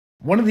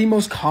One of the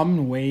most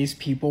common ways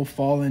people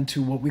fall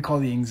into what we call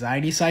the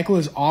anxiety cycle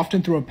is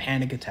often through a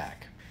panic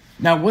attack.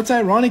 Now, what's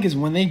ironic is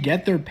when they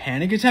get their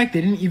panic attack, they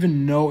didn't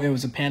even know it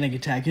was a panic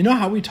attack. You know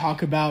how we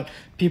talk about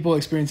people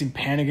experiencing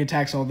panic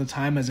attacks all the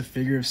time as a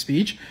figure of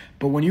speech?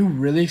 But when you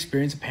really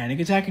experience a panic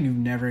attack and you've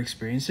never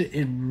experienced it,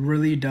 it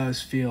really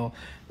does feel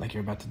like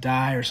you're about to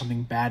die or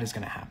something bad is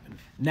going to happen.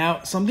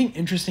 Now, something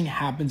interesting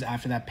happens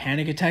after that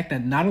panic attack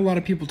that not a lot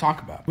of people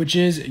talk about, which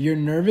is your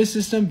nervous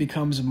system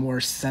becomes more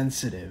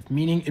sensitive,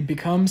 meaning it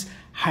becomes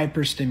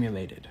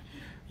hyperstimulated.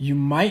 You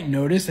might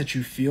notice that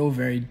you feel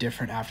very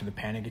different after the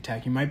panic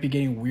attack. You might be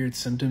getting weird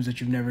symptoms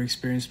that you've never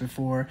experienced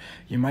before.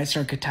 You might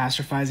start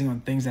catastrophizing on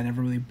things that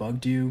never really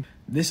bugged you.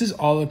 This is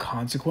all a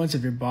consequence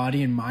of your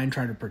body and mind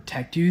trying to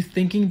protect you,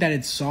 thinking that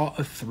it saw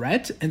a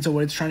threat. And so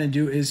what it's trying to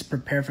do is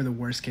prepare for the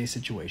worst case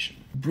situation.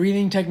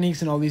 Breathing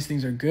techniques and all these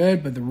things are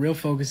good, but the real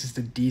focus is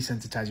to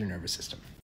desensitize your nervous system.